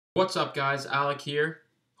What's up guys, Alec here.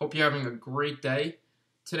 Hope you're having a great day.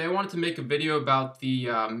 Today I wanted to make a video about the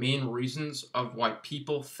main reasons of why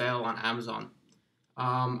people fail on Amazon.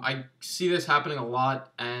 I see this happening a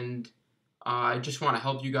lot, and I just want to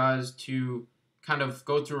help you guys to kind of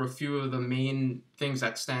go through a few of the main things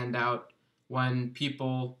that stand out when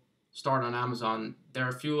people start on Amazon. There are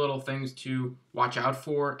a few little things to watch out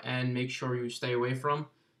for and make sure you stay away from,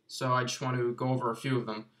 so I just want to go over a few of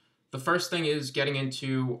them. The first thing is getting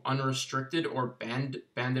into unrestricted or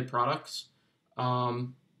banded products. A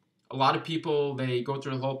lot of people, they go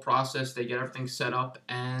through the whole process, they get everything set up,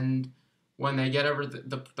 and when they get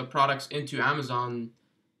the products into Amazon,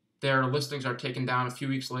 their listings are taken down a few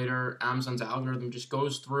weeks later. Amazon's algorithm just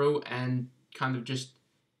goes through and kind of just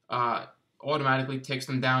automatically takes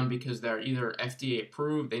them down because they're either FBA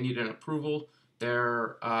approved, they need an approval,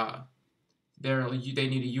 they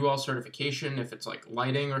need a UL certification if it's like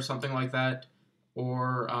lighting or something like that,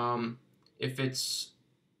 or if it's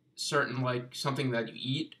certain like something that you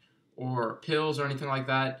eat or pills or anything like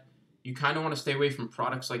that. You kind of want to stay away from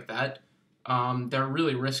products like that. They're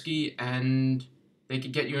really risky and they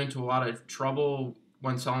could get you into a lot of trouble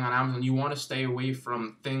when selling on Amazon. You want to stay away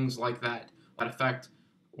from things like that. That effect.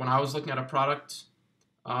 When I was looking at a product,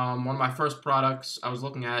 one of my first products I was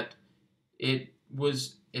looking at, it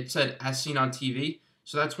said as seen on TV,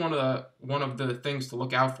 so that's one of the things to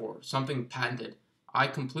look out for. Something patented. I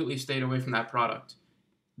completely stayed away from that product.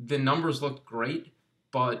 The numbers looked great,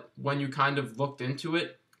 but when you kind of looked into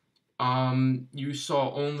it, you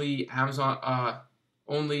saw only Amazon,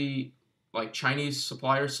 only like Chinese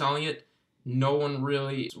suppliers selling it. No one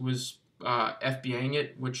really was FBAing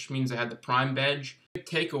it, which means they had the Prime badge. The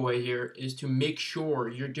takeaway here is to make sure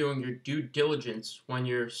you're doing your due diligence when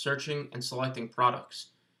you're searching and selecting products.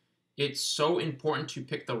 It's so important to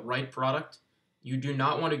pick the right product. You do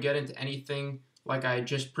not want to get into anything, like I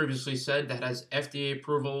just previously said, that has FDA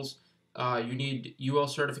approvals. You need UL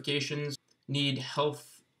certifications, need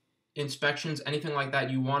health inspections, anything like that.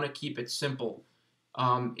 You want to keep it simple.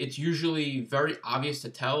 It's usually very obvious to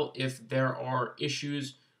tell if there are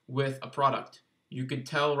issues with a product. You could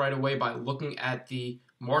tell right away by looking at the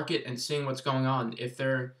market and seeing what's going on. If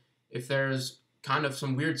there's kind of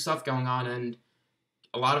some weird stuff going on and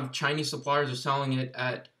a lot of Chinese suppliers are selling it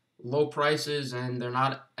at low prices and they're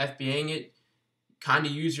not FBAing it, kind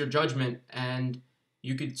of use your judgment. And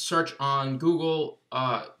you could search on Google,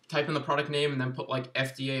 type in the product name and then put like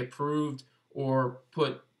FDA approved or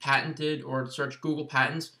put patented, or search Google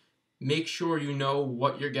patents. Make sure you know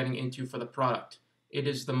what you're getting into for the product. It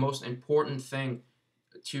is the most important thing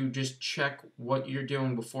to just check what you're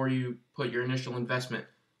doing before you put your initial investment.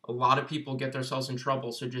 A lot of people get themselves in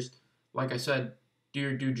trouble, so just, like I said, do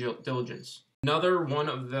your due diligence. Another one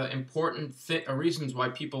of the important reasons why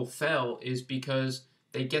people fail is because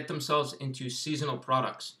they get themselves into seasonal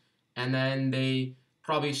products, and then they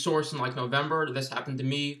probably source in like November. This happened to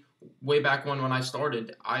me way back when I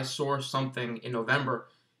started. I sourced something in November.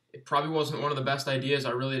 It probably wasn't one of the best ideas.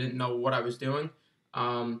 I really didn't know what I was doing.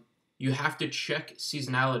 You have to check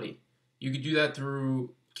seasonality. You could do that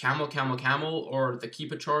through Camel or the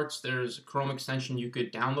Keep It charts. There's a Chrome extension you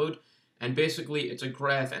could download, and basically it's a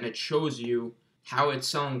graph and it shows you how it's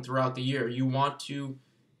selling throughout the year. You want to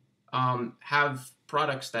have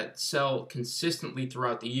products that sell consistently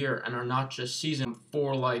throughout the year and are not just season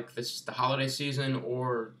for like the holiday season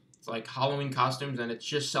or like Halloween costumes and it's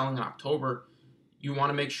just selling in October. You want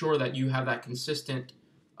to make sure that you have that consistent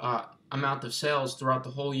amount of sales throughout the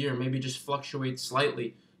whole year. Maybe just fluctuate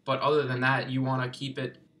slightly, but other than that, you want to keep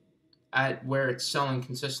it at where it's selling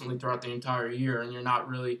consistently throughout the entire year and you're not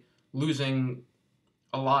really losing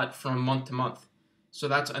a lot from month to month. So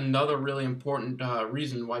that's another really important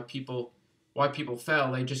reason why people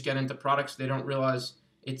fail. They just get into products, they don't realize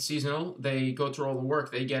it's seasonal. They go through all the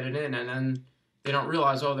work, they get it in, and then they don't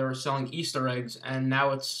realize, oh, they were selling Easter eggs and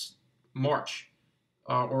now it's March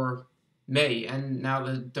or May, and now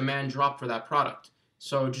the demand dropped for that product.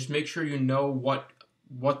 So just make sure you know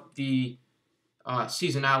what the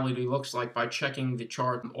seasonality looks like by checking the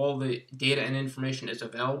chart. All the data and information is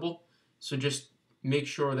available, so just make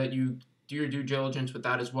sure that you do your due diligence with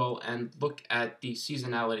that as well and look at the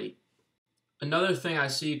seasonality. Another thing I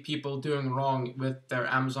see people doing wrong with their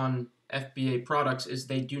Amazon FBA products is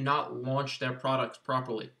they do not launch their products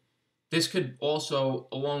properly. This could also,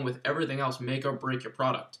 along with everything else, make or break your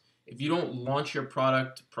product. If you don't launch your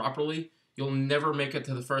product properly, you'll never make it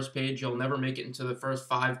to the first page, you'll never make it into the first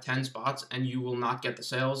 5-10 spots, and you will not get the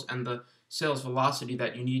sales and the sales velocity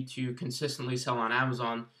that you need to consistently sell on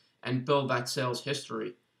Amazon and build that sales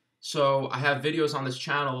history. So I have videos on this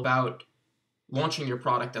channel about launching your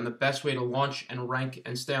product and the best way to launch and rank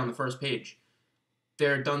and stay on the first page.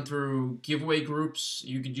 They're done through giveaway groups.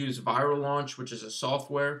 You could use Viral Launch, which is a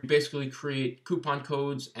software. You basically create coupon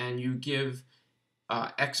codes and you give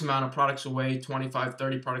X amount of products away, 25,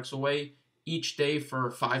 30 products away each day for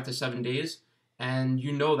 5 to 7 days. And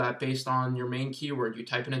you know that based on your main keyword. You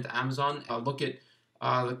type it into Amazon, look at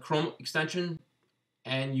the Chrome extension,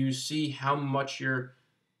 and you see how much your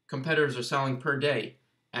competitors are selling per day.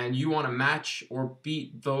 And you want to match or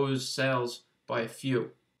beat those sales by a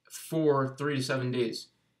few for 3 to 7 days.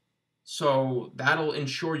 So that'll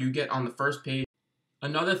ensure you get on the first page.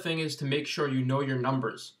 Another thing is to make sure you know your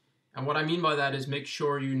numbers. And what I mean by that is make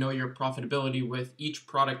sure you know your profitability with each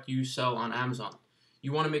product you sell on Amazon.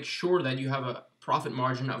 You want to make sure that you have a profit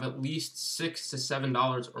margin of at least $6 to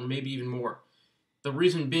 $7 or maybe even more. The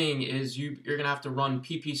reason being is you're going to have to run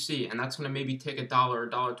PPC, and that's going to maybe take $1,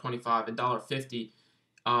 $1.25,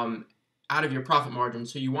 $1.50 out of your profit margin.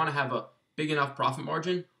 So you want to have a big enough profit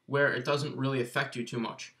margin where it doesn't really affect you too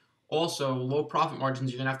much. Also, low profit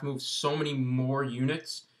margins, you're going to have to move so many more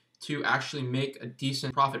units to actually make a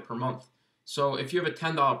decent profit per month. So if you have a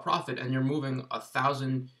 $10 profit and you're moving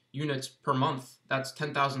 1,000 units per month, that's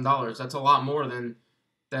 $10,000. That's a lot more than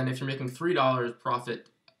if you're making $3 profit.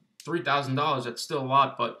 $3,000, that's still a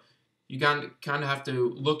lot, but you kind of have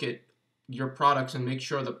to look at your products and make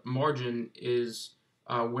sure the margin is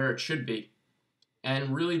where it should be.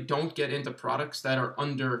 And really don't get into products that are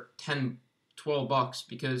under 10, 12 bucks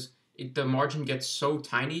because the margin gets so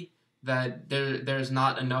tiny that there's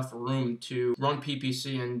not enough room to run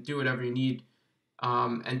PPC and do whatever you need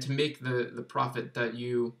and to make the profit that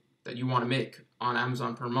you want to make on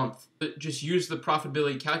Amazon per month. Just use the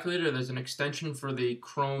profitability calculator. There's an extension for the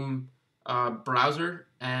Chrome browser,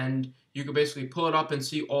 and you can basically pull it up and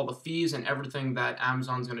see all the fees and everything that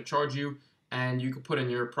Amazon's going to charge you, and you can put in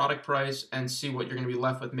your product price and see what you're going to be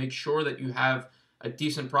left with. Make sure that you have a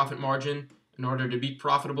decent profit margin in order to be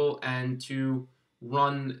profitable and to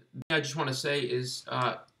run. I just want to say is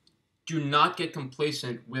do not get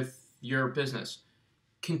complacent with your business.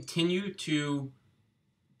 Continue to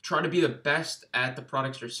try to be the best at the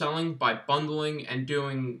products you're selling by bundling and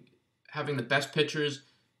having the best pictures,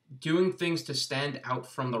 doing things to stand out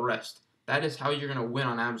from the rest. That is how you're going to win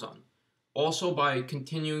on Amazon. Also, by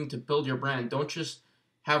continuing to build your brand. Don't just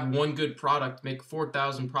have one good product, make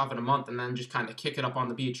 $4,000 profit a month, and then just kind of kick it up on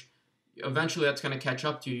the beach. Eventually, that's going to catch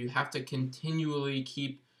up to you. You have to continually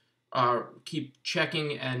keep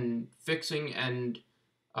checking and fixing and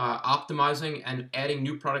optimizing and adding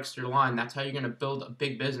new products to your line. That's how you're going to build a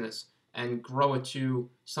big business and grow it to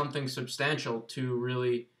something substantial to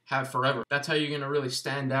really have forever. That's how you're going to really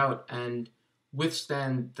stand out and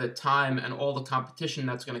withstand the time and all the competition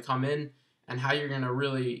that's going to come in, and how you're going to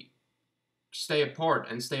really stay apart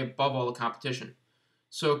and stay above all the competition.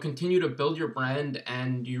 So continue to build your brand,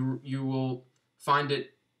 and you will find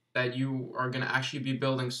it that you are going to actually be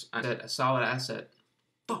building a solid asset.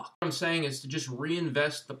 What I'm saying is to just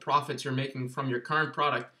reinvest the profits you're making from your current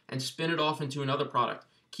product and spin it off into another product.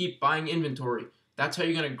 Keep buying inventory. That's how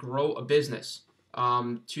you're going to grow a business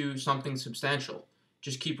to something substantial.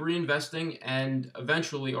 Just keep reinvesting, and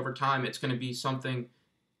eventually, over time, it's going to be something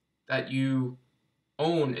that you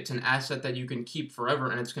own. It's an asset that you can keep forever,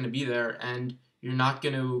 and it's going to be there, and you're not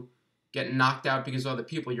going to get knocked out because of other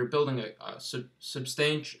people. You're building a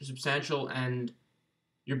substantial and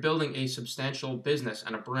you're building a substantial business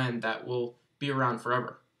and a brand that will be around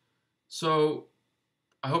forever. So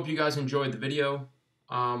I hope you guys enjoyed the video.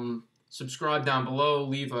 Subscribe down below,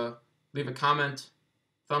 leave a comment,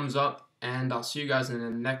 thumbs up, and I'll see you guys in the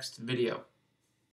next video.